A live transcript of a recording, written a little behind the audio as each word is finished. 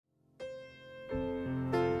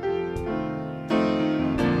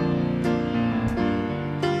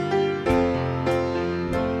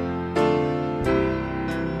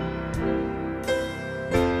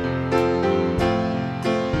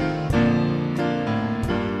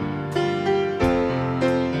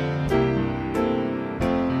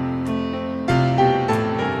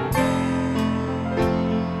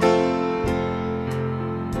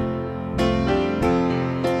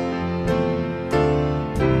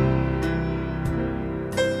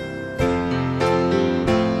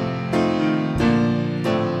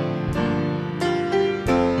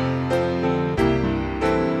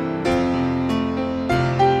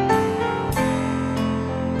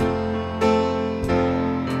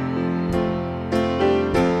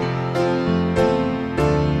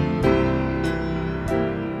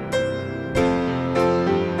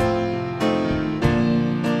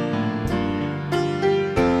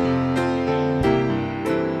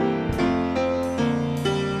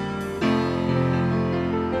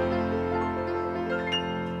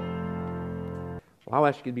I'll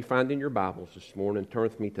ask you to be found in your Bibles this morning. Turn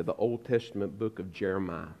with me to the Old Testament book of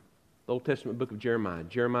Jeremiah. The Old Testament book of Jeremiah.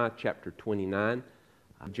 Jeremiah chapter 29.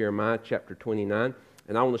 Jeremiah chapter 29.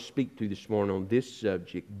 And I want to speak to you this morning on this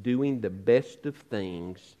subject, doing the best of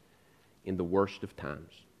things in the worst of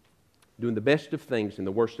times. Doing the best of things in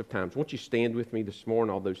the worst of times. Won't you stand with me this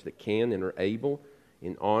morning, all those that can and are able,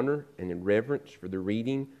 in honor and in reverence for the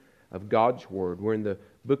reading of God's Word. We're in the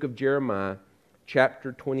book of Jeremiah,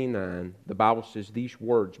 chapter 29. The Bible says these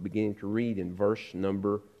words, beginning to read in verse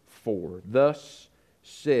number 4. Thus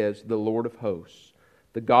says the Lord of hosts,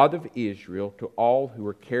 the God of Israel, to all who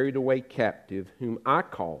are carried away captive, whom I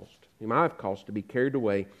have caused to be carried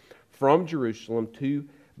away from Jerusalem to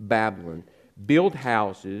Babylon. Build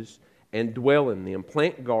houses and dwell in them,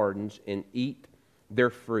 plant gardens and eat their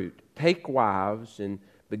fruit. Take wives and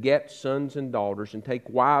beget sons and daughters, and take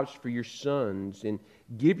wives for your sons, and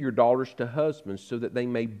give your daughters to husbands, so that they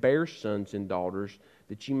may bear sons and daughters,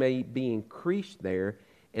 that you may be increased there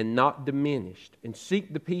and not diminished. And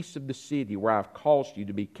seek the peace of the city where I have caused you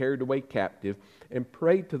to be carried away captive, and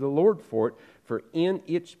pray to the Lord for it, for in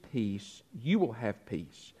its peace you will have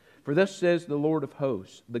peace. For thus says the Lord of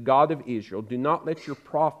hosts, the God of Israel, do not let your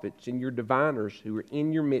prophets and your diviners who are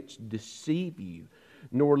in your midst deceive you,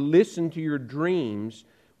 nor listen to your dreams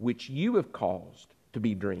which you have caused to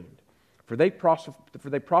be dreamed. For they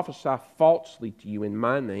prophesy falsely to you in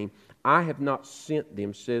my name. I have not sent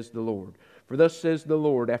them, says the Lord. For thus says the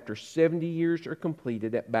Lord, after 70 years are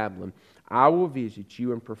completed at Babylon, I will visit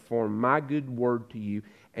you and perform my good word to you,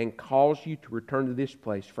 and cause you to return to this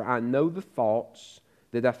place. For I know the thoughts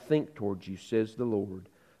that I think towards you, says the Lord,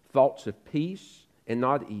 thoughts of peace and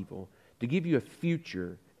not evil, to give you a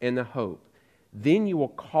future and a hope. Then you will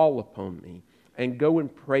call upon me and go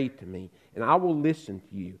and pray to me, and I will listen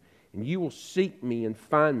to you. And you will seek me and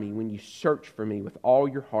find me when you search for me with all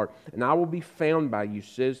your heart. And I will be found by you,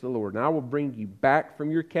 says the Lord. And I will bring you back from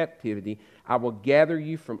your captivity. I will gather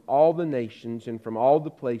you from all the nations and from all the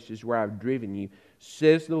places where I have driven you,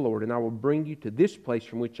 says the Lord. And I will bring you to this place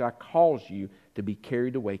from which I caused you to be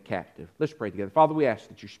carried away captive. Let's pray together. Father, we ask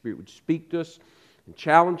that your Spirit would speak to us and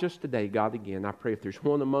challenge us today, God, again. I pray if there's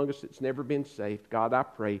one among us that's never been saved, God, I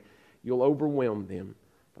pray you'll overwhelm them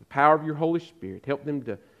by the power of your Holy Spirit. Help them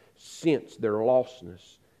to sense their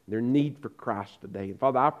lostness, their need for Christ today. And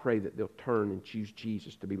Father, I pray that they'll turn and choose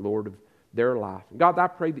Jesus to be Lord of their life. And God, I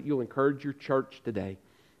pray that you'll encourage your church today.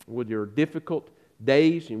 With your difficult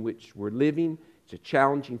days in which we're living, it's a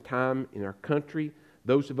challenging time in our country.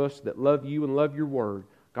 Those of us that love you and love your word,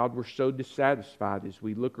 God, we're so dissatisfied as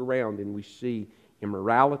we look around and we see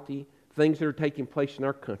immorality, things that are taking place in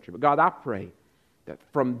our country. But God, I pray that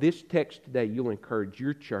from this text today, you'll encourage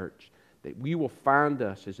your church, that we will find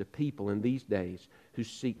us as a people in these days who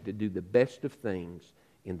seek to do the best of things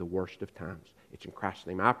in the worst of times. It's in Christ's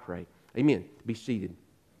name I pray. Amen. Be seated,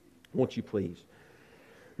 won't you please?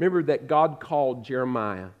 Remember that God called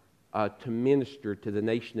Jeremiah to minister to the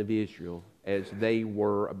nation of Israel as they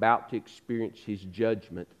were about to experience His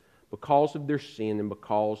judgment because of their sin and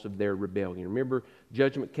because of their rebellion. Remember,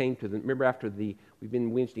 judgment came to them. Remember, we've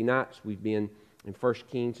been Wednesday nights, we've been in 1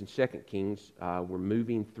 Kings and 2 Kings. We're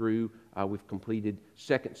moving through, we've completed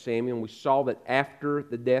 2 Samuel. And we saw that after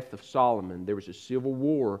the death of Solomon, there was a civil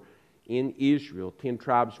war in Israel. 10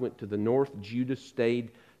 tribes went to the north, Judah stayed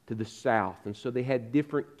to the south. And so they had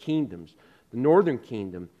different kingdoms. The northern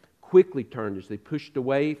kingdom quickly turned as they pushed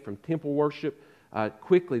away from temple worship.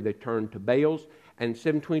 Quickly they turned to Baals. And in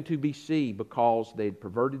 722 BC, because they had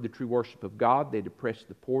perverted the true worship of God, they had oppressed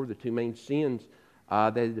the poor, the two main sins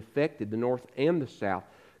that had affected the north and the south.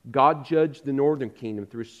 God judged the northern kingdom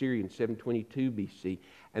through Assyria in 722 BC.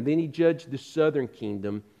 And then He judged the southern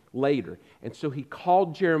kingdom later. And so He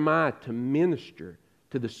called Jeremiah to minister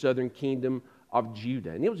to the southern kingdom of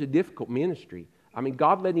Judah. And it was a difficult ministry. I mean,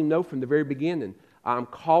 God let him know from the very beginning, I'm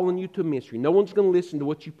calling you to a ministry. No one's going to listen to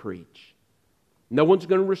what you preach. No one's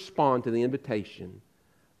going to respond to the invitation.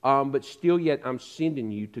 But still yet, I'm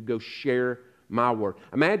sending you to go share my word.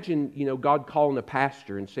 Imagine, God calling a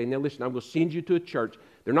pastor and saying, now listen, I'm going to send you to a church.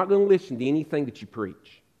 They're not going to listen to anything that you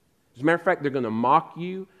preach. As a matter of fact, they're going to mock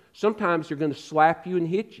you. Sometimes they're going to slap you and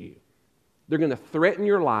hit you. They're going to threaten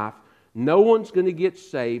your life. No one's going to get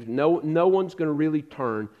saved. No one's going to really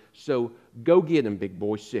turn. So go get them, big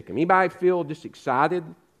boy, sick them. Anybody feel just excited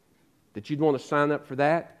that you'd want to sign up for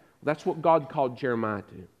that? That's what God called Jeremiah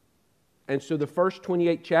to. And so the first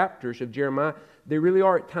 28 chapters of Jeremiah, they really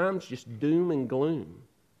are at times just doom and gloom.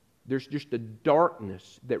 There's just a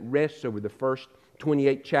darkness that rests over the first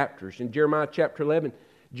 28 chapters. In Jeremiah chapter 11,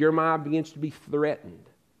 Jeremiah begins to be threatened.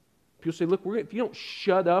 People say, look, if you don't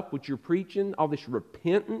shut up what you're preaching, all this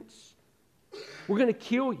repentance, We're going to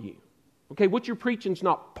kill you. Okay, what you're preaching is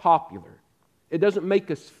not popular. It doesn't make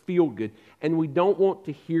us feel good, and we don't want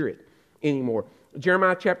to hear it anymore.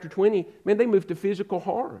 Jeremiah chapter 20, man, they moved to physical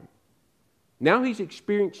harm. Now he's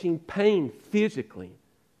experiencing pain physically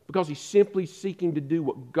because he's simply seeking to do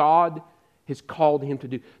what God has called him to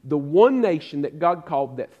do. The one nation that God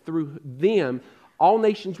called, that through them all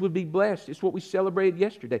nations would be blessed. It's what we celebrated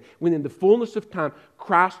yesterday. When in the fullness of time,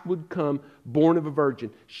 Christ would come born of a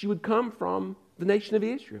virgin. She would come from the nation of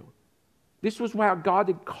Israel. This was why God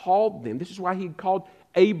had called them. This is why He had called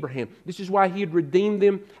Abraham. This is why He had redeemed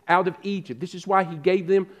them out of Egypt. This is why He gave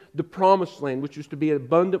them the promised land, which was to be an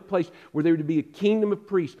abundant place where there would be a kingdom of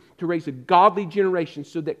priests to raise a godly generation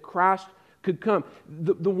so that Christ could come.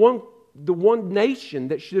 The one nation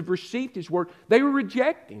that should have received His word, they were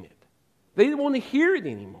rejecting it. They didn't want to hear it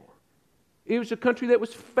anymore. It was a country that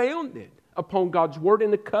was founded upon God's word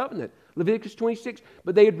and the covenant, Leviticus 26,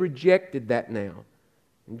 but they had rejected that now.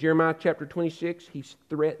 In Jeremiah chapter 26, he's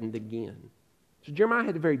threatened again. So Jeremiah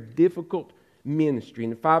had a very difficult ministry.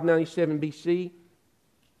 In 597 BC,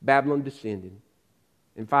 Babylon descended.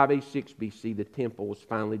 In 586 BC, the temple was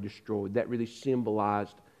finally destroyed. That really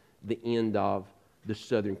symbolized the end of the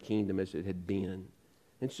southern kingdom as it had been.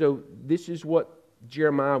 And so this is what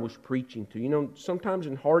Jeremiah was preaching to. You know, sometimes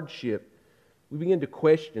in hardship, we begin to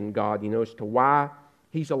question God, as to why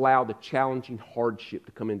He's allowed a challenging hardship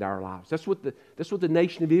to come into our lives. That's what the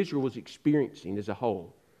nation of Israel was experiencing as a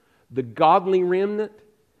whole. The godly remnant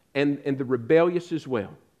and the rebellious as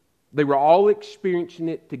well. They were all experiencing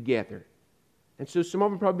it together. And so some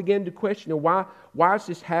of them probably began to question, why is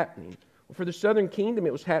this happening? Well, for the southern kingdom,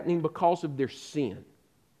 it was happening because of their sin.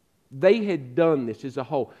 They had done this as a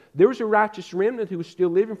whole. There was a righteous remnant who was still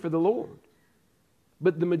living for the Lord.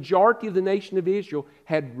 But the majority of the nation of Israel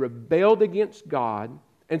had rebelled against God,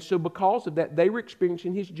 and so because of that, they were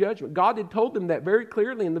experiencing His judgment. God had told them that very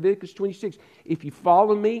clearly in Leviticus 26. If you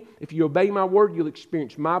follow me, if you obey my word, you'll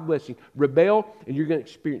experience my blessing. Rebel, and you're going to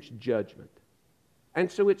experience judgment. And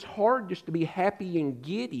so it's hard just to be happy and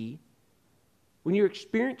giddy when you're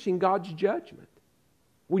experiencing God's judgment,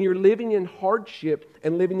 when you're living in hardship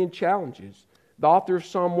and living in challenges. The author of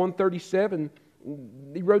Psalm 137,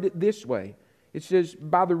 he wrote it this way. It says,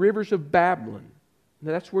 by the rivers of Babylon.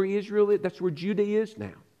 Now that's where Israel is. That's where Judah is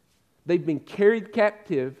now. They've been carried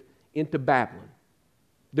captive into Babylon.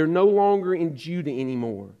 They're no longer in Judah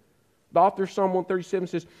anymore. The author of Psalm 137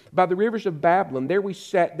 says, by the rivers of Babylon, there we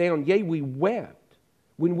sat down, yea, we wept.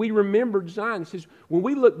 When we remembered Zion, it says, when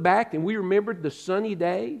we look back and we remembered the sunny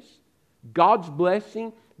days, God's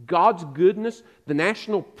blessing, God's goodness, the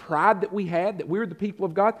national pride that we had, that we were the people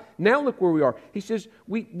of God. Now look where we are. He says,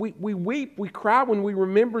 we weep, we cry when we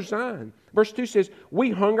remember Zion. Verse 2 says, we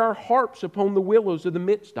hung our harps upon the willows of the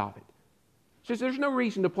midst of it. It says there's no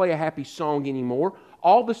reason to play a happy song anymore.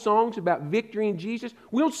 All the songs about victory in Jesus,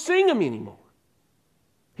 we don't sing them anymore.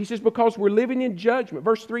 He says, because we're living in judgment.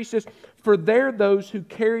 Verse 3 says, for there those who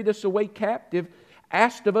carried us away captive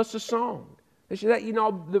asked of us a song. They said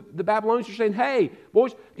that, the Babylonians are saying, hey,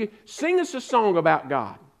 boys, sing us a song about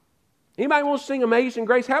God. Anybody want to sing Amazing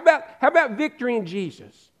Grace? How about victory in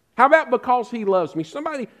Jesus? How about because He loves me?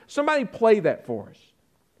 Somebody play that for us.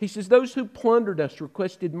 He says, those who plundered us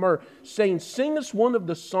requested myrrh, saying, sing us one of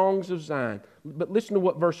the songs of Zion. But listen to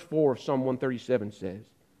what verse 4 of Psalm 137 says.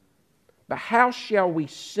 But how shall we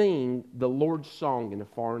sing the Lord's song in a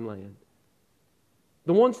foreign land?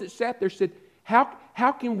 The ones that sat there said,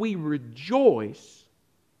 how can we rejoice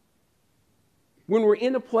when we're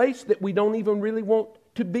in a place that we don't even really want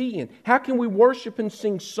to be in? How can we worship and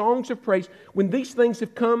sing songs of praise when these things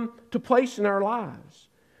have come to place in our lives?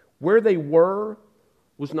 Where they were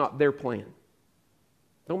was not their plan.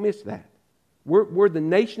 Don't miss that. Where the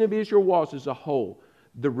nation of Israel was as a whole,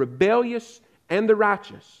 the rebellious and the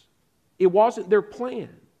righteous, it wasn't their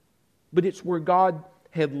plan, but it's where God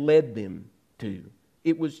had led them to.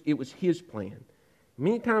 It was His plan.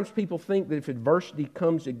 Many times people think that if adversity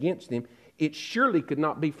comes against them, it surely could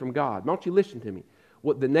not be from God. Don't you listen to me.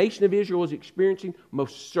 What the nation of Israel was experiencing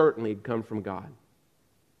most certainly had come from God.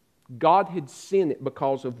 God had sent it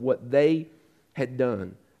because of what they had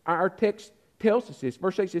done. Our text tells us this.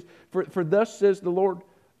 Verse 8 says, For thus says the Lord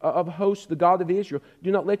of hosts, the God of Israel, do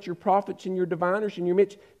not let your prophets and your diviners in your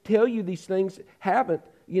midst tell you these things haven't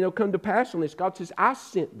come to pass on this. God says, I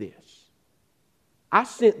sent this. I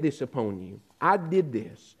sent this upon you. I did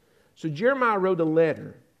this. So Jeremiah wrote a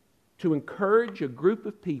letter to encourage a group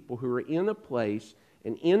of people who are in a place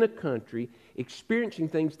and in a country experiencing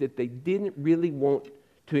things that they didn't really want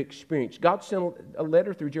to experience. God sent a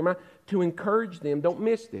letter through Jeremiah to encourage them, don't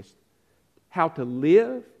miss this, how to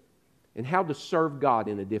live and how to serve God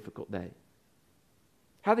in a difficult day.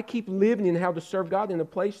 how to keep living and how to serve God in a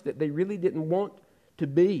place that they really didn't want to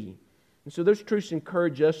be. And so those truths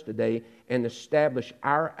encourage us today and establish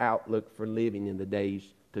our outlook for living in the days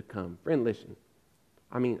to come. Friend, listen.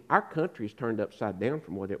 I mean, our country is turned upside down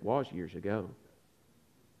from what it was years ago.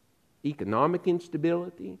 Economic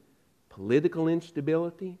instability, political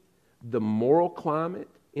instability, the moral climate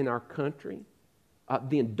in our country,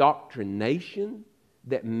 the indoctrination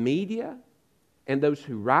that media and those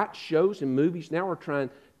who write shows and movies now are trying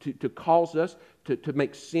to cause us to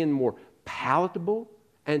make sin more palatable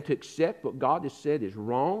and to accept what God has said is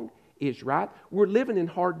wrong, is right. We're living in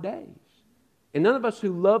hard days. And none of us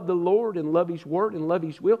who love the Lord and love His Word and love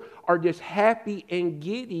His will are just happy and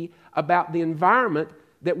giddy about the environment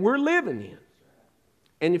that we're living in.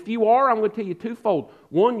 And if you are, I'm going to tell you twofold.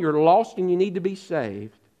 One, you're lost and you need to be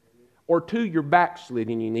saved. Or two, you're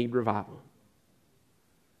backsliding and you need revival.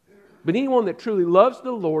 But anyone that truly loves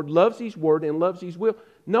the Lord, loves His Word, and loves His will,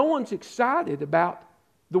 no one's excited about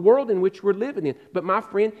the world in which we're living in. But my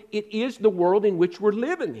friend, it is the world in which we're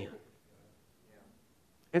living in.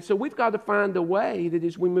 And so we've got to find a way that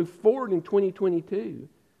as we move forward in 2022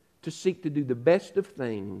 to seek to do the best of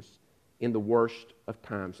things in the worst of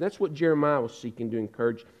times. That's what Jeremiah was seeking to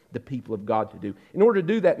encourage the people of God to do. In order to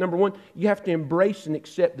do that, number one, you have to embrace and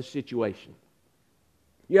accept the situation.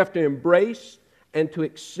 You have to embrace and to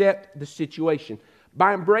accept the situation.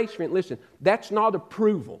 By embrace, friend, listen, that's not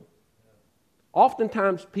approval.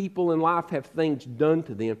 Oftentimes people in life have things done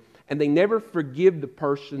to them and they never forgive the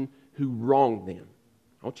person who wronged them.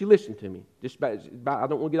 I want you to listen to me. I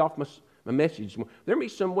don't want to get off my message. There may be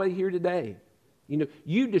somebody here today. You know,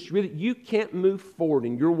 you can't move forward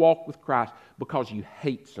in your walk with Christ because you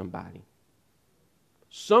hate somebody.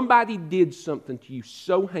 Somebody did something to you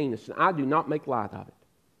so heinous, and I do not make light of it.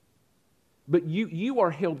 But you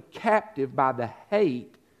are held captive by the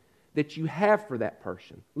hate that you have for that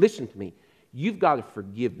person. Listen to me. You've got to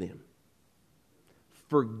forgive them.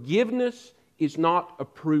 Forgiveness is not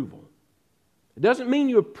approval. It doesn't mean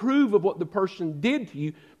you approve of what the person did to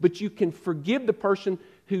you, but you can forgive the person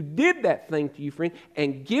who did that thing to you, friend,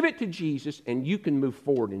 and give it to Jesus, and you can move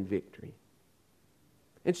forward in victory.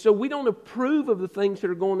 And so we don't approve of the things that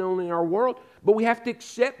are going on in our world, but we have to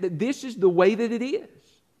accept that this is the way that it is.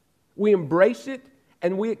 We embrace it,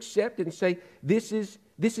 and we accept it and say, this is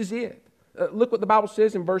it. Look what the Bible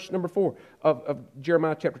says in verse number 4 of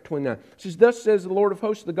Jeremiah chapter 29. It says, "Thus says the Lord of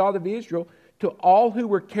hosts, the God of Israel, to all who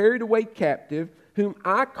were carried away captive, whom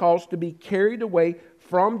I caused to be carried away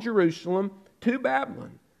from Jerusalem to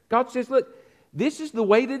Babylon." God says, look, this is the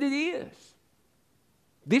way that it is.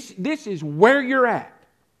 This is where you're at.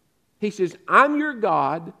 He says, I'm your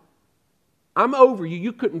God. I'm over you.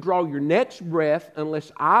 You couldn't draw your next breath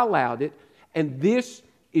unless I allowed it. And this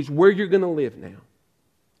is where you're going to live now.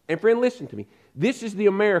 And friend, listen to me. This is the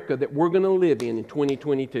America that we're going to live in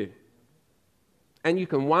 2022. And you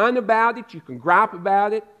can whine about it. You can gripe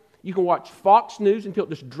about it. You can watch Fox News until it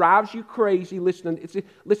just drives you crazy. Listen,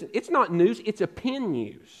 it's not news. It's opinion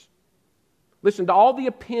news. Listen to all the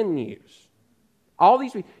opinion news. All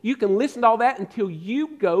these, you can listen to all that until you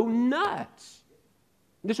go nuts.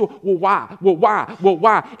 This, well, why? Well, why? Well,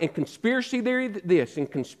 why? And conspiracy theory this,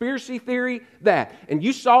 and conspiracy theory that. And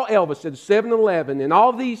you saw Elvis at 7-Eleven and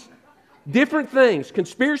all these different things.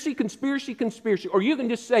 Conspiracy. Or you can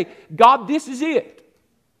just say, God, this is it.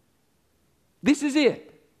 This is it.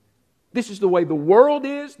 This is the way the world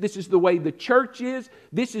is. This is the way the church is.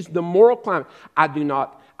 This is the moral climate. I do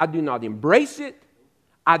not embrace it.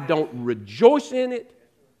 I don't rejoice in it.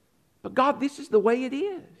 But God, this is the way it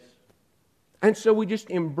is. And so we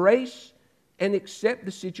just embrace and accept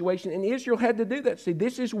the situation. And Israel had to do that. See,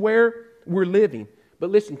 this is where we're living.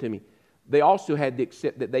 But listen to me. They also had to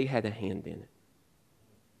accept that they had a hand in it.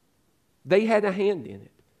 They had a hand in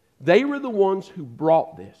it. They were the ones who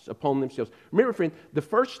brought this upon themselves. Remember, friend, the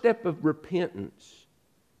first step of repentance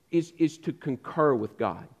is to concur with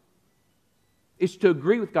God. It's to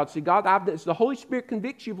agree with God. Say, God, it's the Holy Spirit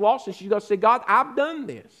convicts you of lawlessness. You've got to say, God, I've done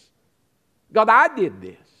this. God, I did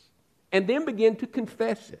this. And then begin to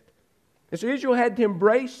confess it. And so Israel had to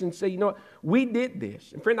embrace and say, you know what, we did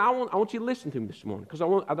this. And friend, I want you to listen to me this morning because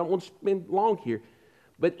I don't want to spend long here.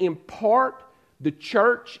 But in part, the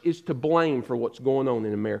church is to blame for what's going on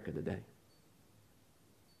in America today.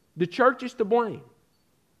 The church is to blame.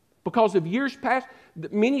 Because of years past,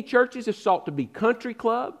 many churches have sought to be country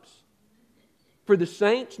clubs for the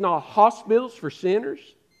saints, not hospitals for sinners.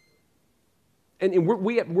 And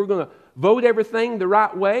we're going to vote everything the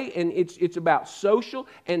right way, and it's about social.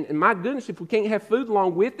 And my goodness, if we can't have food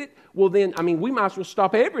along with it, well then, we might as well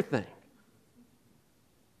stop everything.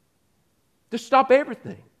 Just stop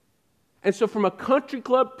everything. And so from a country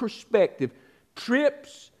club perspective,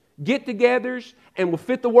 trips, get-togethers, and we'll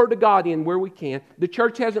fit the Word of God in where we can. The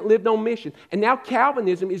church hasn't lived on mission. And now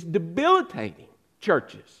Calvinism is debilitating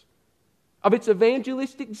churches of its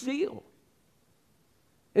evangelistic zeal.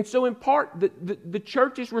 And so in part, the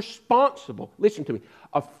church is responsible. Listen to me.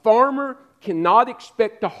 A farmer cannot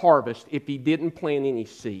expect to harvest if he didn't plant any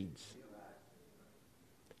seeds.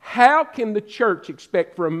 How can the church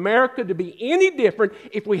expect for America to be any different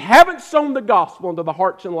if we haven't sown the gospel into the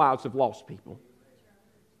hearts and lives of lost people?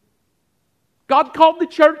 God called the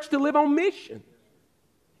church to live on mission.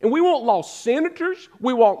 And we want lost senators.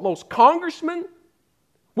 We want lost congressmen.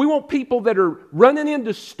 We want people that are running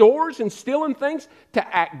into stores and stealing things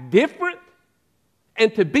to act different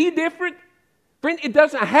and to be different. Friend, it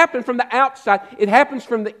doesn't happen from the outside. It happens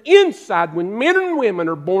from the inside when men and women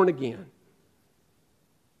are born again.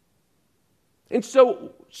 And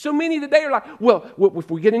so many today are like, well, if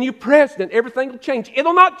we get a new president, everything will change.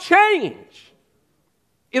 It'll not change.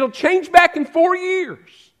 It'll change back in 4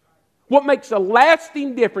 years. What makes a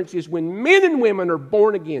lasting difference is when men and women are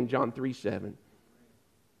born again, John 3:7.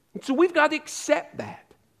 And so we've got to accept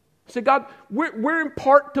that. Say, God, we're in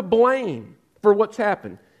part to blame for what's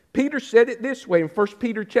happened. Peter said it this way in 1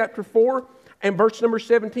 Peter chapter 4 and verse number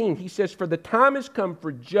 17. He says, for the time has come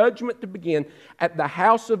for judgment to begin at the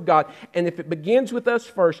house of God. And if it begins with us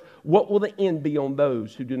first, what will the end be on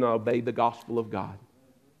those who do not obey the gospel of God?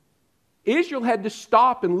 Israel had to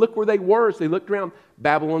stop and look where they were as they looked around.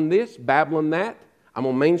 Babylon this, Babylon that. I'm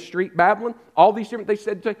on Main Street, Babylon. All these different, they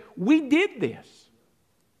said, we did this.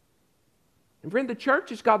 And friend, the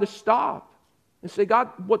church has got to stop and say, God,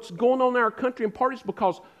 what's going on in our country in part is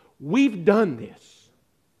because we've done this.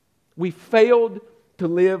 We failed to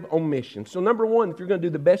live on mission. So number one, if you're going to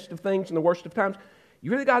do the best of things in the worst of times,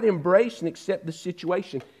 you really got to embrace and accept the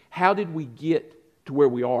situation. How did we get to where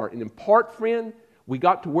we are? And in part, friend, we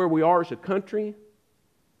got to where we are as a country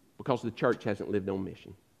because the church hasn't lived on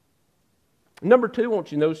mission. Number two, I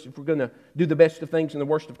want you to notice if we're going to do the best of things in the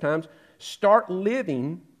worst of times, start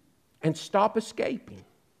living and stop escaping.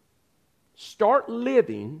 Start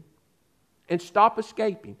living and stop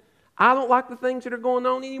escaping. I don't like the things that are going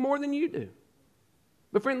on any more than you do.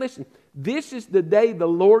 But friend, listen, this is the day the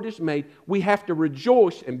Lord has made. We have to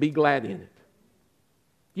rejoice and be glad in it.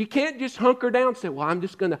 You can't just hunker down and say, well, I'm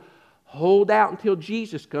just going to hold out until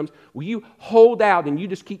Jesus comes. Well, you hold out and you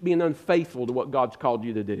just keep being unfaithful to what God's called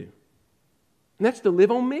you to do. And that's to live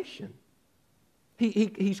on mission.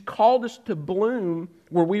 He's called us to bloom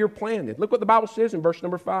where we are planted. Look what the Bible says in verse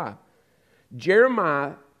number 5.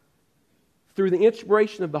 Jeremiah, through the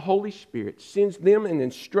inspiration of the Holy Spirit, sends them an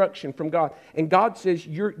instruction from God. And God says,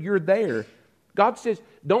 you're there. God says,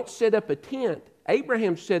 don't set up a tent.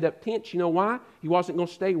 Abraham set up tents. You know why? He wasn't going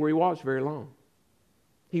to stay where he was very long.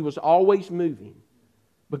 He was always moving.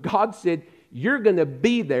 But God said, you're going to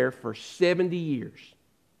be there for 70 years.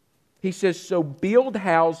 He says, so build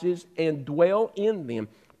houses and dwell in them.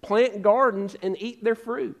 Plant gardens and eat their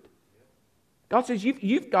fruit. God says,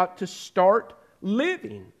 you've got to start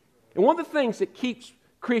living. And one of the things that keeps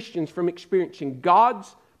Christians from experiencing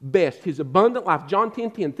God's best, His abundant life, John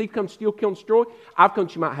 10:10, thief comes, steal, kill, and destroy. I've come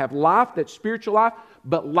that you might have life, that's spiritual life,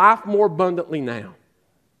 but life more abundantly now.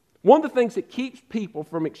 One of the things that keeps people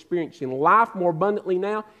from experiencing life more abundantly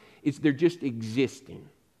now is they're just existing.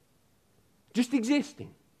 Just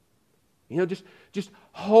existing. You know, just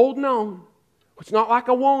holding on. It's not like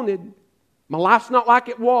I wanted. My life's not like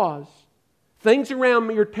it was. Things around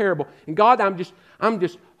me are terrible. And God, I'm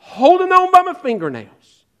just holding on by my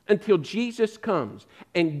fingernails until Jesus comes.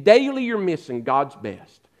 And daily you're missing God's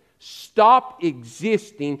best. Stop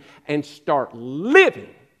existing and start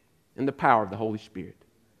living in the power of the Holy Spirit.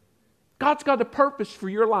 God's got a purpose for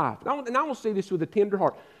your life. And I will say this with a tender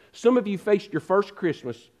heart. Some of you faced your first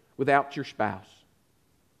Christmas without your spouse,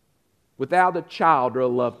 without a child or a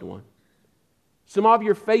loved one. Some of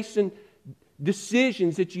you are facing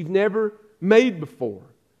decisions that you've never made before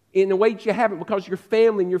in a way that you haven't because your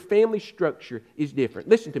family and your family structure is different.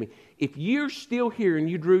 Listen to me. If you're still here and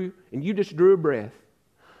you just drew a breath,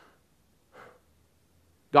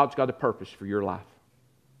 God's got a purpose for your life.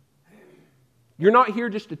 You're not here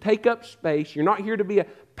just to take up space. You're not here to be a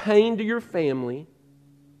pain to your family.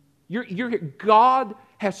 You're here. God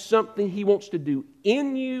has something He wants to do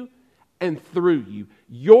in you and through you.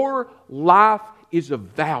 Your life is of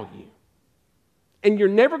value. And you're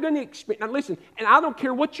never going to experience... Now listen, and I don't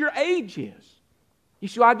care what your age is. You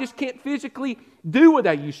say, I just can't physically do what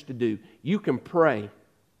I used to do. You can pray.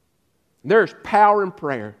 There's power in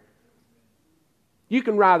prayer. You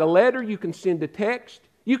can write a letter. You can send a text.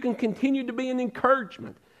 You can continue to be an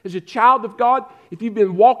encouragement. As a child of God, if you've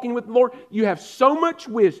been walking with the Lord, you have so much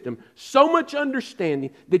wisdom, so much understanding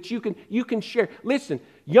that you can share. Listen,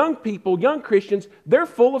 young people, young Christians, they're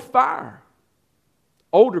full of fire.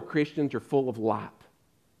 Older Christians are full of light.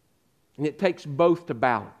 And it takes both to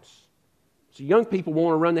balance. So young people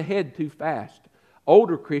want to run ahead too fast.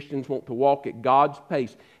 Older Christians want to walk at God's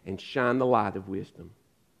pace and shine the light of wisdom.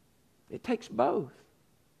 It takes both.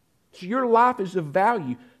 So your life is of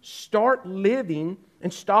value. Start living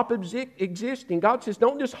and stop existing. God says,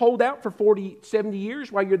 don't just hold out for 40, 70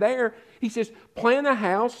 years while you're there. He says, plant a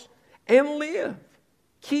house and live.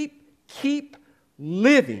 Keep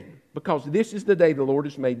living, because this is the day the Lord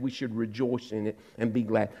has made. We should rejoice in it and be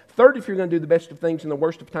glad. Third, if you're going to do the best of things in the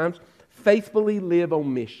worst of times, faithfully live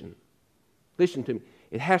on mission. Listen to me.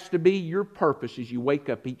 It has to be your purpose as you wake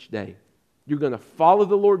up each day. You're going to follow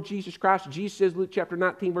the Lord Jesus Christ. Jesus says, Luke chapter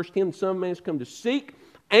 19, verse 10, the Son of Man has come to seek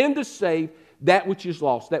and to save that which is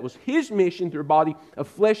lost. That was His mission through a body of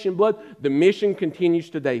flesh and blood. The mission continues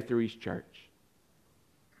today through His church.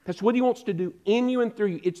 That's what He wants to do in you and through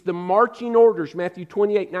you. It's the marching orders, Matthew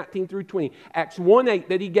 28, 19 through 20. Acts 1, 8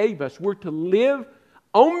 that He gave us. We're to live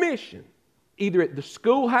on mission, either at the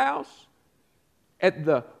schoolhouse, at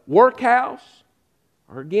the workhouse,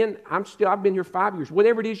 or again, I've been here 5 years.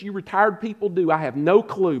 Whatever it is you retired people do, I have no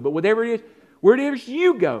clue. But whatever it is, where it is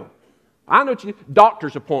you go. I know what you do.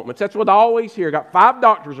 Doctor's appointments. That's what I always hear. I got 5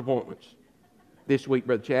 doctor's appointments this week,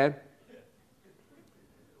 Brother Chad.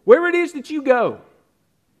 Wherever it is that you go,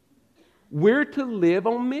 we're to live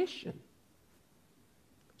on mission.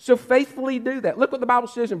 So faithfully do that. Look what the Bible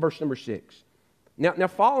says in verse number 6. Now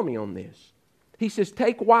follow me on this. He says,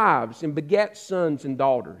 take wives and beget sons and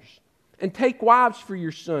daughters. And take wives for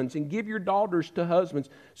your sons, and give your daughters to husbands,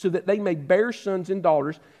 so that they may bear sons and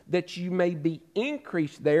daughters, that you may be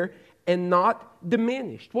increased there and not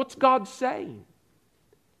diminished. What's God saying?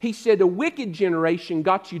 He said, a wicked generation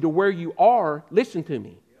got you to where you are. Listen to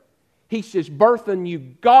me. He says, birth a new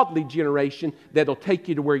godly generation that'll take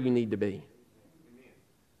you to where you need to be.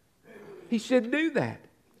 He said, do that.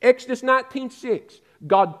 Exodus 19:6.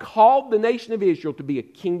 God called the nation of Israel to be a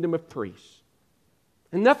kingdom of priests.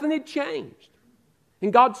 And nothing had changed.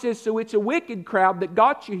 And God says, so it's a wicked crowd that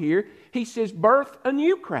got you here. He says, birth a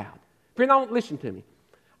new crowd. Friend, don't listen to me.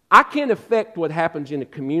 I can't affect what happens in a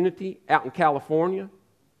community out in California,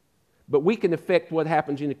 but we can affect what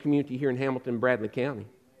happens in a community here in Hamilton, Bradley County.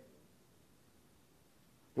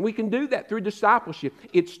 And we can do that through discipleship.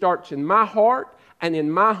 It starts in my heart and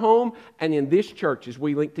in my home and in this church as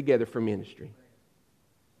we link together for ministry.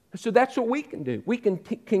 So that's what we can do. We can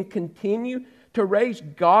continue to raise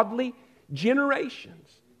godly generations.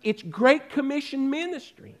 It's Great Commission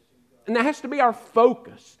ministry. And that has to be our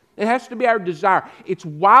focus. It has to be our desire. It's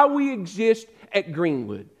why we exist at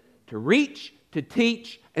Greenwood. To reach, to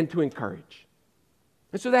teach, and to encourage.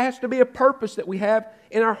 And so that has to be a purpose that we have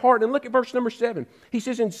in our heart. And look at verse number 7. He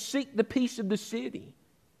says, and seek the peace of the city,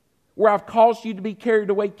 where I've caused you to be carried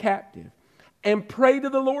away captive. And pray to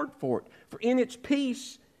the Lord for it. For in its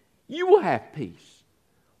peace, you will have peace.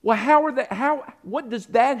 Well, what does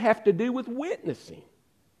that have to do with witnessing?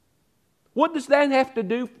 What does that have to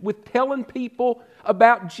do with telling people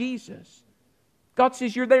about Jesus? God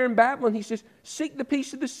says, you're there in Babylon. He says, seek the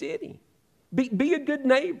peace of the city. Be a good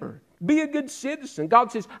neighbor. Be a good citizen.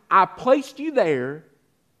 God says, I placed you there,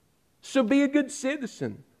 so be a good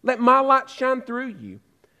citizen. Let my light shine through you.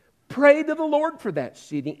 Pray to the Lord for that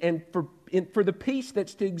city and for the peace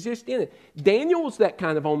that's to exist in it. Daniel was that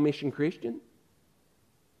kind of on-mission Christian.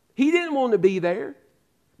 He didn't want to be there,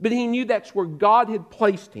 but he knew that's where God had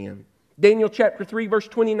placed him. Daniel chapter 3, verse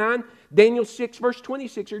 29, Daniel 6, verse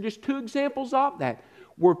 26 are just 2 examples of that,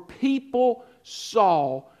 where people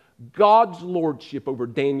saw God's lordship over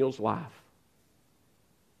Daniel's life.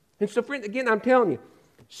 And so, friend, again, I'm telling you,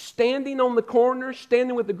 standing on the corner,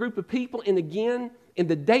 standing with a group of people, and again, in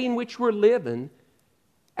the day in which we're living,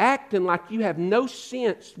 acting like you have no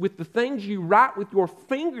sense with the things you write with your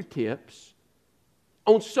fingertips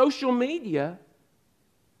on social media,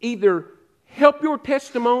 either help your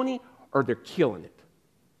testimony or they're killing it.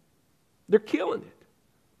 They're killing it.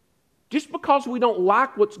 Just because we don't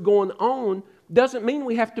like what's going on doesn't mean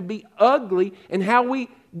we have to be ugly in how we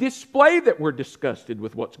display that we're disgusted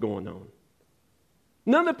with what's going on.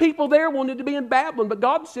 None of the people there wanted to be in Babylon, but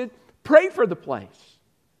God said, pray for the place.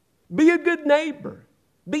 Be a good neighbor.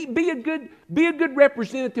 Be a good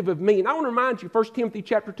representative of me. And I want to remind you, 1 Timothy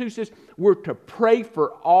chapter 2 says, we're to pray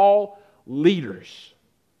for all leaders,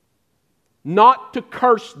 not to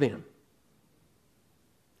curse them.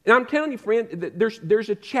 And I'm telling you, friend, that there's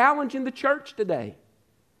a challenge in the church today.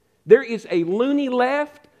 There is a loony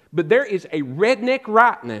left, But there is a redneck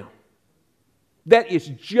right now that is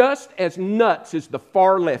just as nuts as the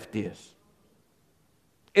far left is.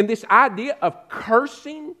 And this idea of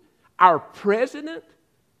cursing our president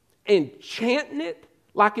and chanting it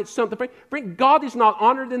like it's something. Friend, God is not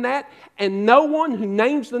honored in that, and no one who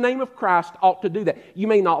names the name of Christ ought to do that. You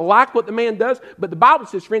may not like what the man does, but the Bible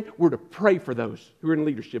says, friend, we're to pray for those who are in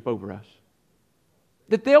leadership over us.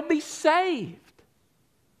 That they'll be saved.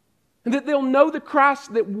 And that they'll know the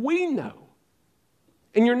Christ that we know.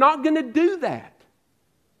 And you're not going to do that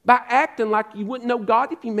by acting like you wouldn't know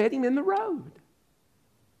God if you met Him in the road.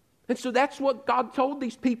 And so that's what God told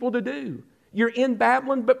these people to do. You're in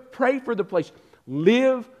Babylon, but pray for the place.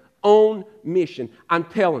 Live on mission. I'm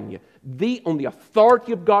telling you, on the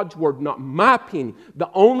authority of God's Word, not my opinion, the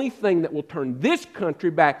only thing that will turn this country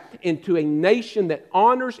back into a nation that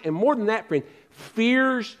honors, and more than that, friend,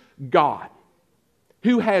 fears God,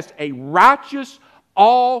 who has a righteous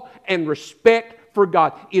awe and respect for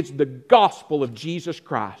God. It's the gospel of Jesus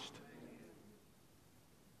Christ.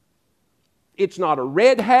 It's not a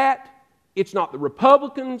red hat. It's not the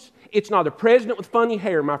Republicans. It's not a president with funny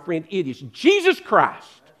hair, my friend. It is Jesus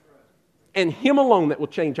Christ and Him alone that will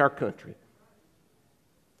change our country.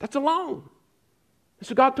 That's alone.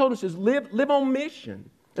 So God told us, live on mission.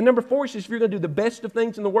 And number 4, He says, if you're going to do the best of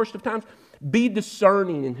things in the worst of times, be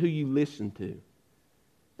discerning in who you listen to.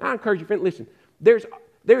 I encourage you, friend, listen,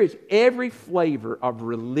 there is every flavor of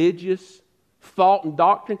religious thought and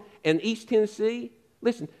doctrine. And East Tennessee,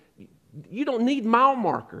 listen, you don't need mile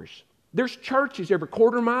markers. There's churches every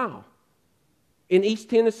quarter mile in East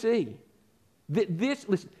Tennessee.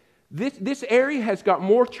 This area has got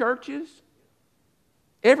more churches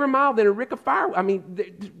every mile than a rick of firewood. I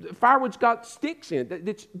mean, firewood's got sticks in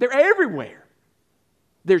it. They're everywhere.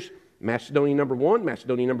 There's Macedonia number 1,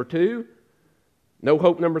 Macedonia number 2, No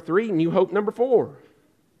Hope number 3, New Hope number 4,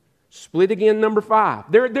 Split Again number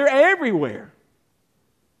 5. They're everywhere.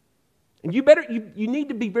 And you need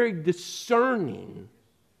to be very discerning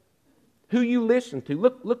who you listen to.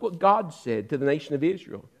 Look what God said to the nation of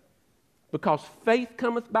Israel. Because faith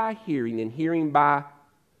cometh by hearing, and hearing by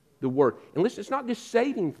the Word. And listen, it's not just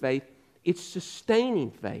saving faith, it's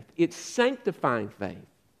sustaining faith. It's sanctifying faith.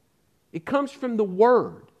 It comes from the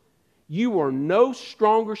Word. You are no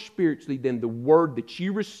stronger spiritually than the Word that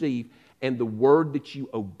you receive and the Word that you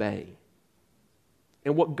obey.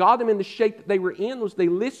 And what got them in the shape that they were in was they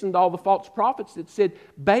listened to all the false prophets that said,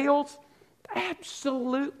 Baals,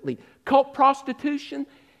 absolutely. Cult prostitution,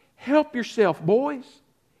 help yourself, boys.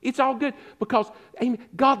 It's all good because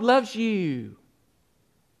God loves you.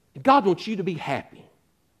 God wants you to be happy.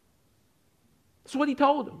 That's what He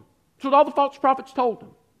told them. That's what all the false prophets told them.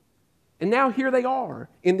 And now here they are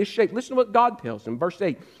in this shape. Listen to what God tells them. Verse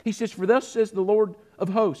 8, He says, For thus says the Lord of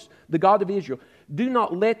hosts, the God of Israel, do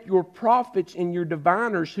not let your prophets and your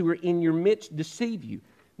diviners who are in your midst deceive you.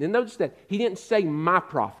 Now notice that He didn't say my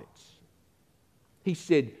prophets. He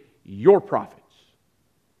said your prophets.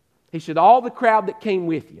 He said all the crowd that came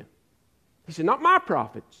with you. He said not my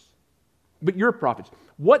prophets, but your prophets.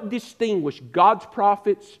 What distinguished God's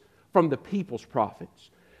prophets from the people's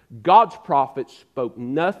prophets? God's prophets spoke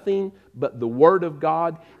nothing but the Word of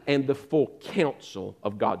God and the full counsel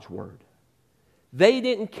of God's Word. They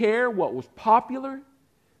didn't care what was popular.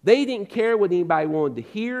 They didn't care what anybody wanted to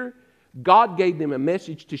hear. God gave them a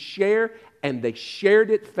message to share, and they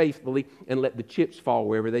shared it faithfully and let the chips fall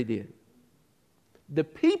wherever they did. The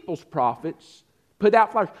people's prophets put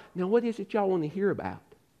out flyers. Now, what is it y'all want to hear about?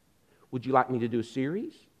 Would you like me to do a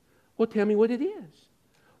series? Well, tell me what it is.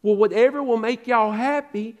 Well, whatever will make y'all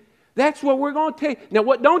happy, that's what we're going to tell you. Now,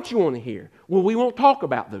 what don't you want to hear? Well, we won't talk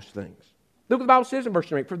about those things. Look what the Bible says in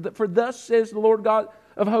verse 8. For thus says the Lord God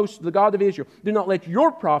of hosts, the God of Israel, do not let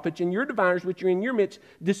your prophets and your diviners which are in your midst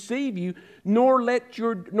deceive you, nor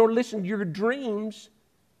listen to your dreams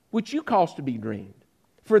which you cause to be dreamed.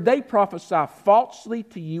 For they prophesy falsely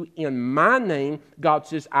to you in my name. God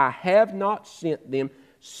says, I have not sent them,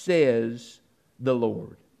 says the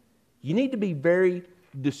Lord. You need to be very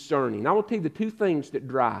discerning. I will tell you the two things that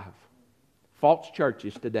drive false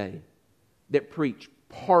churches today that preach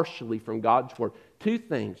partially from God's Word. Two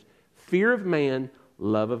things. Fear of man,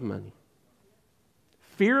 love of money.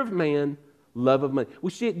 Fear of man, love of money.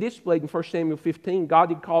 We see it displayed in 1 Samuel 15. God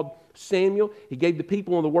had called Samuel. He gave the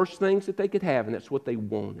people one of the worst things that they could have, and that's what they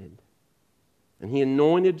wanted. And He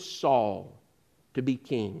anointed Saul to be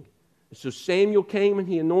king. And so Samuel came and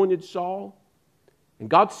he anointed Saul. And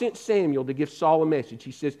God sent Samuel to give Saul a message.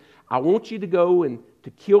 He says, I want you to go and to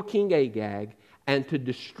kill King Agag and to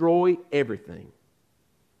destroy everything.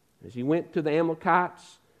 As he went to the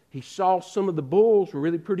Amalekites, he saw some of the bulls were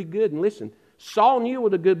really pretty good. And listen, Saul knew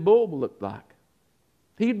what a good bull looked like.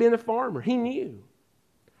 He'd been a farmer. He knew.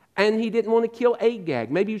 And he didn't want to kill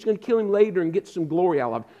Agag. Maybe he was going to kill him later and get some glory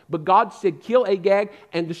out of it. But God said, kill Agag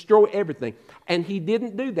and destroy everything. And he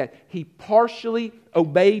didn't do that. He partially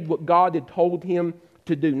obeyed what God had told him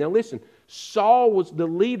to do. Now listen, Saul was the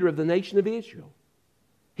leader of the nation of Israel.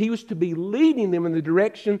 He was to be leading them in the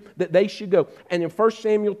direction that they should go. And in 1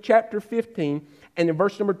 Samuel chapter 15 and in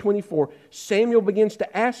verse number 24, Samuel begins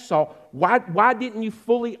to ask Saul, why didn't you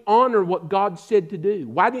fully honor what God said to do?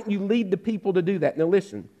 Why didn't you lead the people to do that? Now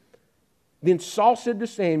listen. Then Saul said to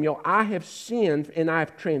Samuel, I have sinned and I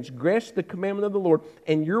have transgressed the commandment of the Lord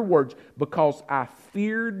and your words because I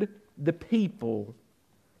feared the people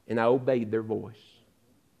and I obeyed their voice.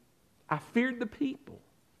 I feared the people.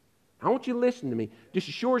 I want you to listen to me. Just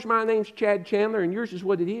as sure as my name's Chad Chandler and yours is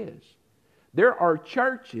what it is. There are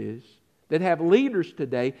churches that have leaders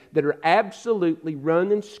today that are absolutely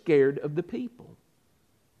running scared of the people.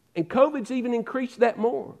 And COVID's even increased that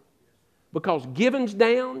more. Because giving's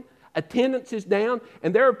down, attendance is down,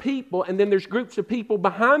 and there are people, and then there's groups of people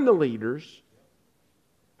behind the leaders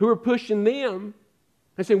who are pushing them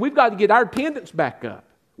and saying, we've got to get our attendance back up.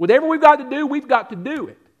 Whatever we've got to do, we've got to do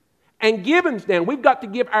it. And giving's down. We've got to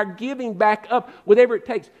give our giving back up, whatever it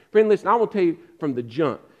takes. Friend, listen, I want to tell you from the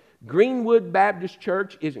jump, Greenwood Baptist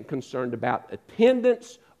Church isn't concerned about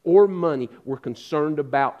attendance or money. We're concerned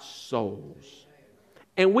about souls.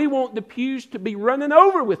 And we want the pews to be running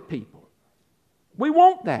over with people. We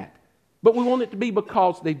want that. But we want it to be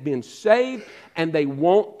because they've been saved and they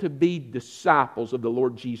want to be disciples of the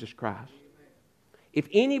Lord Jesus Christ. If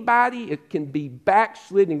anybody can be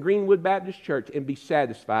backslid in Greenwood Baptist Church and be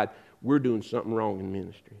satisfied, we're doing something wrong in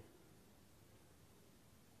ministry.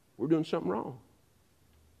 We're doing something wrong.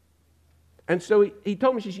 And so he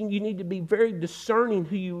told me, he said, you need to be very discerning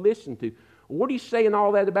who you listen to. What are you saying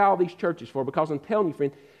all that about all these churches for? Because I'm telling you,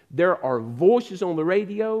 friend, there are voices on the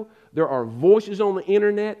radio. There are voices on the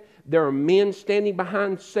internet. There are men standing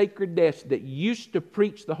behind sacred desks that used to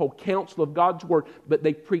preach the whole counsel of God's Word, but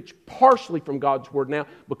they preach partially from God's Word now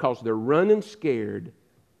because they're running scared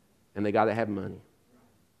and they got to have money.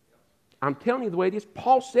 I'm telling you the way it is.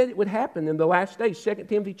 Paul said it would happen in the last days. 2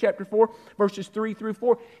 Timothy chapter 4, verses 3 through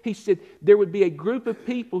 4. He said there would be a group of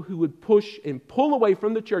people who would push and pull away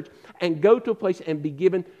from the church and go to a place and be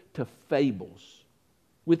given to fables.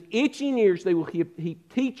 With itching ears, they will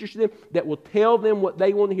heap teachers to them that will tell them what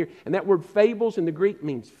they want to hear. And that word fables in the Greek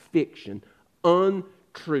means fiction,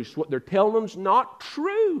 untruths. What they're telling them is not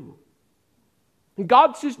true. And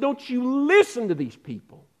God says, don't you listen to these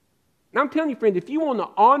people. Now I'm telling you, friend, if you want to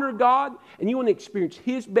honor God and you want to experience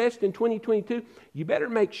His best in 2022, you better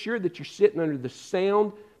make sure that you're sitting under the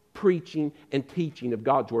sound preaching and teaching of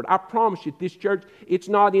God's Word. I promise you, at this church, it's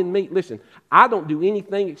not in me. Listen, I don't do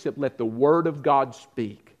anything except let the Word of God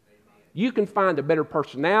speak. You can find a better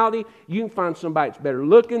personality. You can find somebody that's better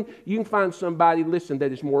looking. You can find somebody, listen,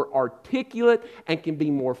 that is more articulate and can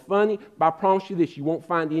be more funny. But I promise you this, you won't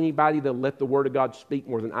find anybody that'll let the Word of God speak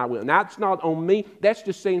more than I will. And that's not on me. That's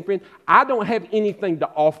just saying, friend, I don't have anything to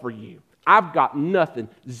offer you. I've got nothing.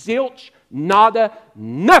 Zilch, nada,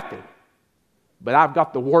 nothing. But I've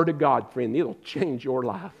got the Word of God, friend. It'll change your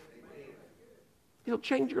life. It'll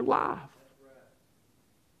change your life.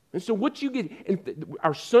 And so what you get,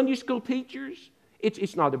 our Sunday school teachers,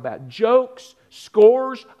 it's not about jokes,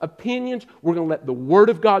 scores, opinions. We're going to let the Word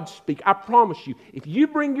of God speak. I promise you, if you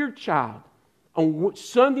bring your child on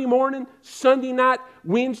Sunday morning, Sunday night,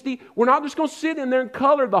 Wednesday, we're not just going to sit in there and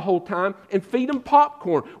color the whole time and feed them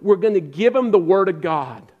popcorn. We're going to give them the Word of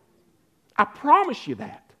God. I promise you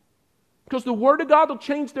that. Because the Word of God will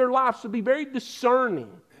change their lives. So be very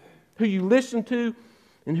discerning who you listen to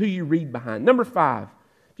and who you read behind. Number 5.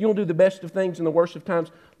 If you want to do the best of things in the worst of times,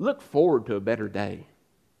 look forward to a better day.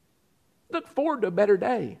 Look forward to a better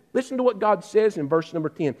day. Listen to what God says in verse number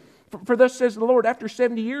 10. For thus says the Lord, after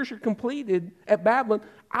 70 years are completed at Babylon,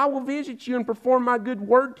 I will visit you and perform my good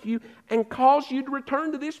word to you and cause you to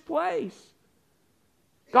return to this place.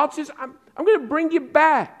 God says, I'm going to bring you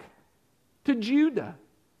back to Judah.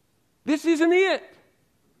 This isn't it.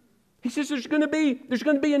 He says there's going to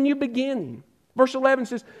be a new beginning. Verse 11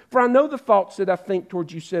 says, for I know the thoughts that I think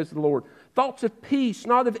towards you, says the Lord. Thoughts of peace,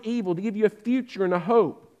 not of evil, to give you a future and a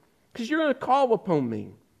hope. Because you're going to call upon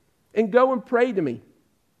me and go and pray to me. He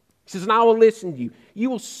says, and I will listen to you. You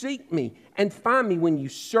will seek me and find me when you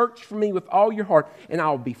search for me with all your heart. And I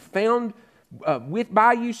will be found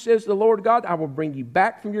by you, says the Lord God. I will bring you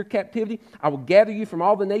back from your captivity. I will gather you from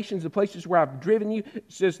all the nations, the places where I've driven you,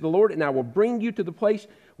 says the Lord. And I will bring you to the place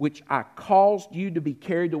which I caused you to be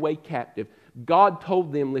carried away captive. God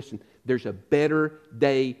told them, listen, there's a better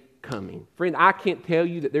day coming. Friend, I can't tell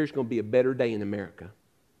you that there's going to be a better day in America.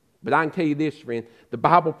 But I can tell you this, friend. The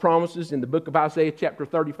Bible promises in the book of Isaiah chapter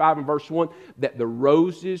 35 and verse 1 that the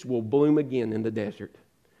roses will bloom again in the desert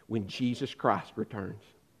when Jesus Christ returns.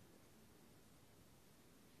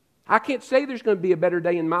 I can't say there's going to be a better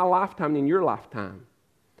day in my lifetime than your lifetime.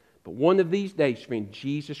 But one of these days, friend,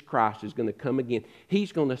 Jesus Christ is going to come again.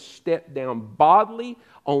 He's going to step down bodily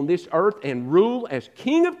on this earth and rule as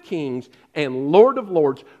King of Kings and Lord of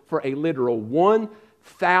Lords for a literal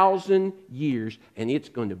 1,000 years. And it's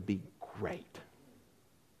going to be great.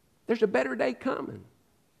 There's a better day coming.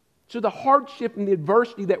 So the hardship and the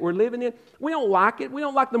adversity that we're living in, we don't like it. We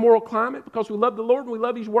don't like the moral climate because we love the Lord and we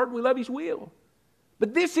love His Word and we love His will.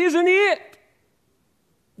 But this isn't it.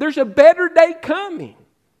 There's a better day coming.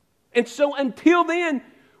 And so until then,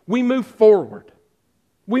 we move forward.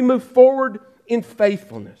 We move forward in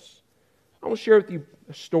faithfulness. I want to share with you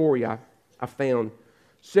a story I found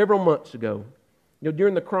several months ago.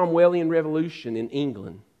 During the Cromwellian Revolution in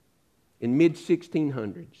England, in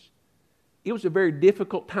mid-1600s, it was a very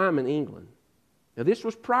difficult time in England. Now this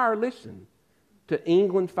was prior, listen, to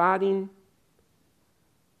England fighting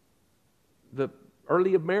the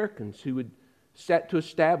early Americans who had sat to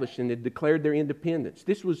establish and had declared their independence.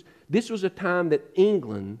 This was a time that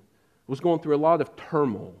England was going through a lot of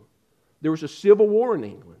turmoil. There was a civil war in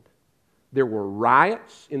England. There were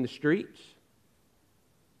riots in the streets.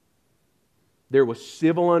 There was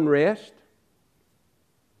civil unrest.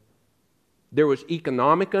 There was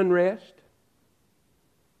economic unrest.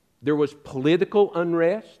 There was political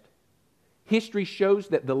unrest. History shows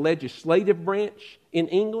that the legislative branch in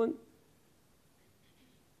England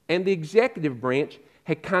and the executive branch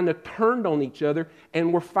had kind of turned on each other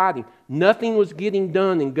and were fighting. Nothing was getting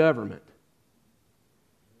done in government.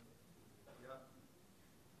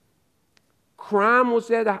 Crime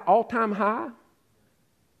was at an all-time high.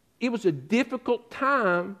 It was a difficult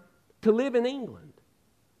time to live in England.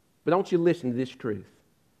 But I want you to listen to this truth.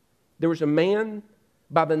 There was a man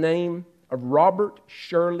by the name of Robert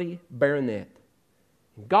Shirley Baronet.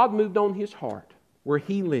 God moved on his heart where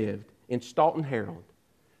he lived in Staunton Harold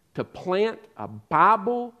to plant a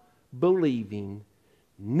Bible-believing,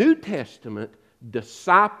 New Testament,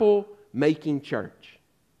 disciple-making church.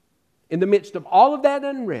 In the midst of all of that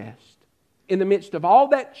unrest, in the midst of all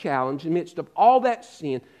that challenge, in the midst of all that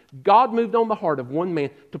sin, God moved on the heart of one man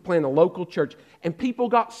to plant a local church, and people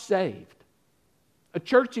got saved. A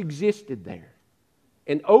church existed there.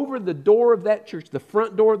 And over the door of that church, the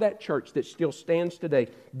front door of that church that still stands today,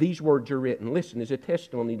 these words are written. Listen, as a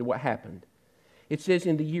testimony to what happened. It says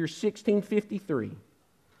in the year 1653,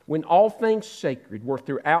 when all things sacred were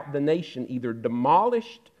throughout the nation either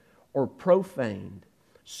demolished or profaned,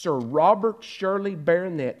 Sir Robert Shirley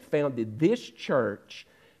Baronet founded this church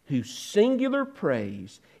whose singular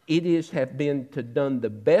praise it is have been to done the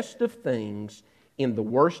best of things in the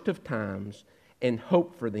worst of times and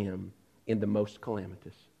hope for them in the most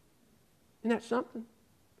calamitous. Isn't that something?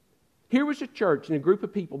 Here was a church and a group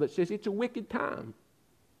of people that says it's a wicked time.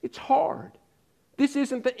 It's hard. This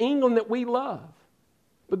isn't the England that we love.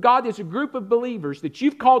 But God is a group of believers that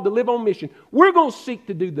you've called to live on mission. We're going to seek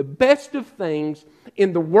to do the best of things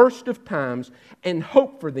in the worst of times and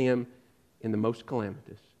hope for them in the most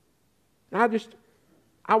calamitous. And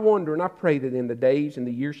I wonder and I pray that in the days and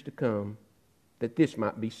the years to come that this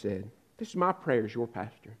might be said. This is my prayer as your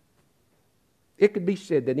pastor. It could be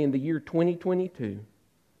said that in the year 2022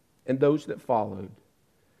 and those that followed,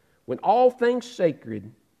 when all things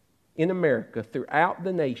sacred in America throughout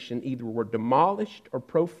the nation either were demolished or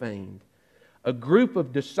profaned, a group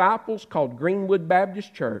of disciples called Greenwood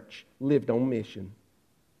Baptist Church lived on mission,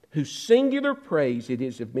 whose singular praise it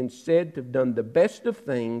is have been said to have done the best of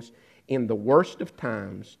things in the worst of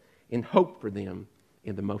times and hope for them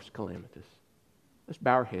in the most calamitous. Let's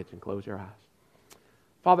bow our heads and close our eyes.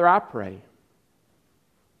 Father, I pray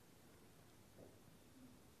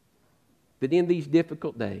that in these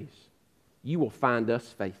difficult days, you will find us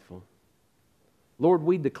faithful. Lord,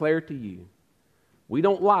 we declare to you, we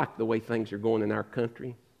don't like the way things are going in our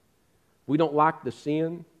country. We don't like the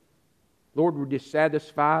sin. Lord, we're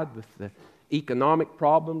dissatisfied with the economic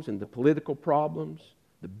problems and the political problems,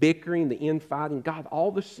 the bickering, the infighting. God,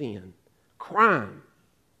 all the sin, crime,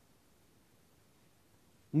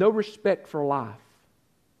 no respect for life.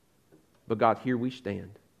 But God, here we stand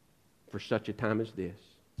for such a time as this.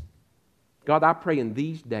 God, I pray in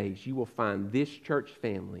these days you will find this church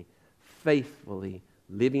family faithfully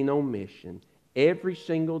living on mission every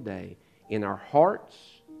single day in our hearts,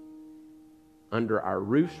 under our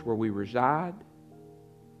roofs where we reside,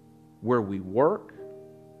 where we work,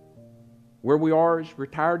 where we are as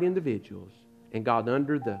retired individuals, and God,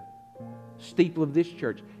 under the steeple of this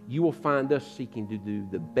church, you will find us seeking to do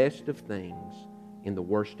the best of things in the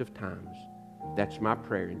worst of times. That's my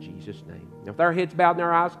prayer in Jesus' name. Now, with our heads bowed and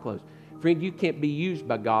our eyes closed, friend, you can't be used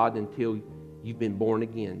by God until you've been born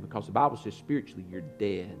again, because the Bible says spiritually you're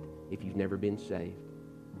dead if you've never been saved.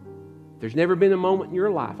 If there's never been a moment in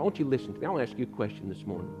your life, I want you to listen to me. I want to ask you a question this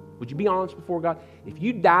morning. Would you be honest before God? If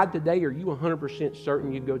you died today, are you 100%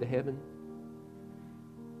 certain you'd go to heaven?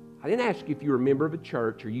 I didn't ask you if you're a member of a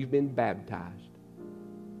church or you've been baptized.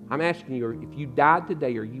 I'm asking you, if you died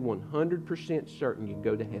today, are you 100% certain you'd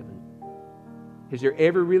go to heaven? Has there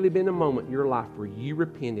ever really been a moment in your life where you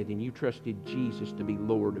repented and you trusted Jesus to be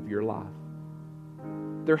Lord of your life?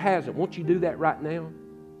 There hasn't. Won't you do that right now?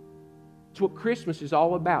 It's what Christmas is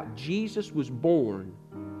all about. Jesus was born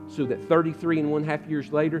so that 33.5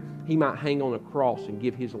 years later, He might hang on a cross and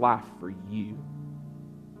give His life for you.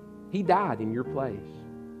 He died in your place.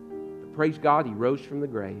 But praise God, He rose from the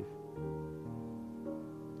grave.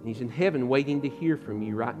 And He's in heaven waiting to hear from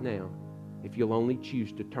you right now, if you'll only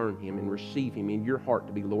choose to turn Him and receive Him in your heart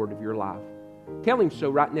to be Lord of your life. Tell Him so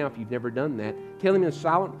right now if you've never done that. Tell Him in a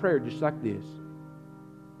silent prayer just like this.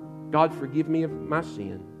 God, forgive me of my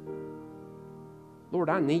sin. Lord,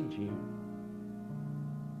 I need You.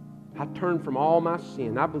 I turn from all my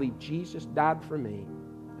sin. I believe Jesus died for me.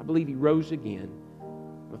 I believe He rose again.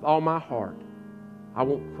 With all my heart, I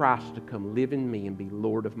want Christ to come live in me and be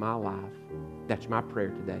Lord of my life. That's my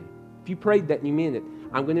prayer today. If you prayed that and you meant it,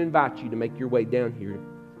 I'm going to invite you to make your way down here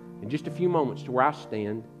in just a few moments to where I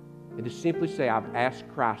stand and to simply say, I've asked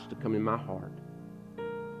Christ to come in my heart.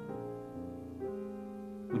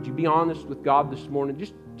 Would you be honest with God this morning?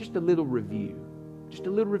 Just a little review. Just a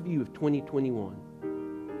little review of 2021.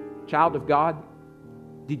 Child of God,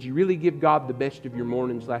 did you really give God the best of your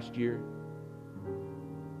mornings last year?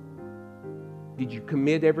 Did you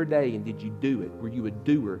commit every day and did you do it? Were you a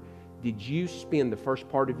doer? Did you spend the first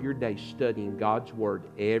part of your day studying God's Word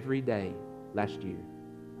every day last year?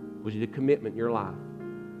 Was it a commitment in your life?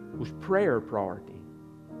 Was prayer a priority?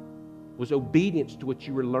 Was obedience to what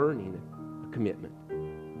you were learning a commitment?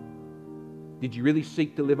 Did you really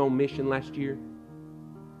seek to live on mission last year?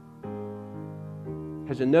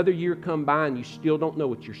 Has another year come by and you still don't know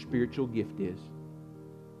what your spiritual gift is?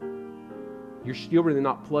 You're still really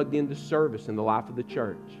not plugged into service in the life of the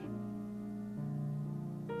church.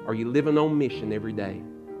 Are you living on mission every day?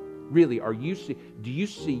 Really, do you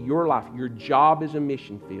see your life, your job as a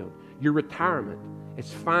mission field, your retirement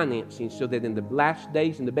as financing so that in the last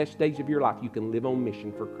days and the best days of your life you can live on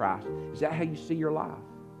mission for Christ? Is that how you see your life?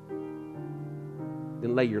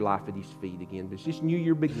 Then lay your life at His feet again. As this new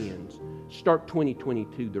year begins, start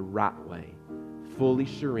 2022 the right way. Fully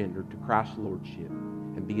surrender to Christ's Lordship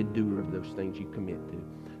and be a doer of those things you commit to.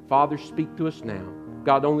 Father, speak to us now.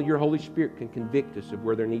 God, only Your Holy Spirit can convict us of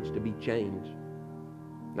where there needs to be change.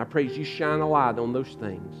 And I pray as You shine a light on those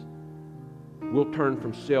things, we'll turn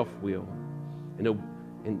from self-will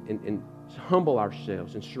and humble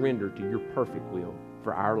ourselves and surrender to Your perfect will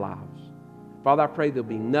for our lives. Father, I pray there'll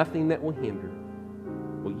be nothing that will hinder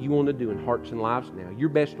what You want to do in hearts and lives now. Your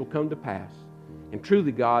best will come to pass. And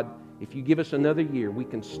truly, God, if You give us another year, we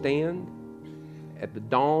can stand at the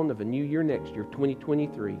dawn of a new year next year,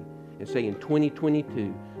 2023, and say in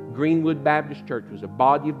 2022, Greenwood Baptist Church was a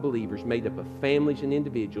body of believers made up of families and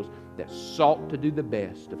individuals that sought to do the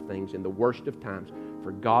best of things in the worst of times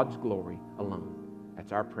for God's glory alone.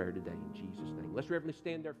 That's our prayer today in Jesus' name. Let's reverently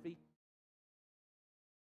stand to our feet.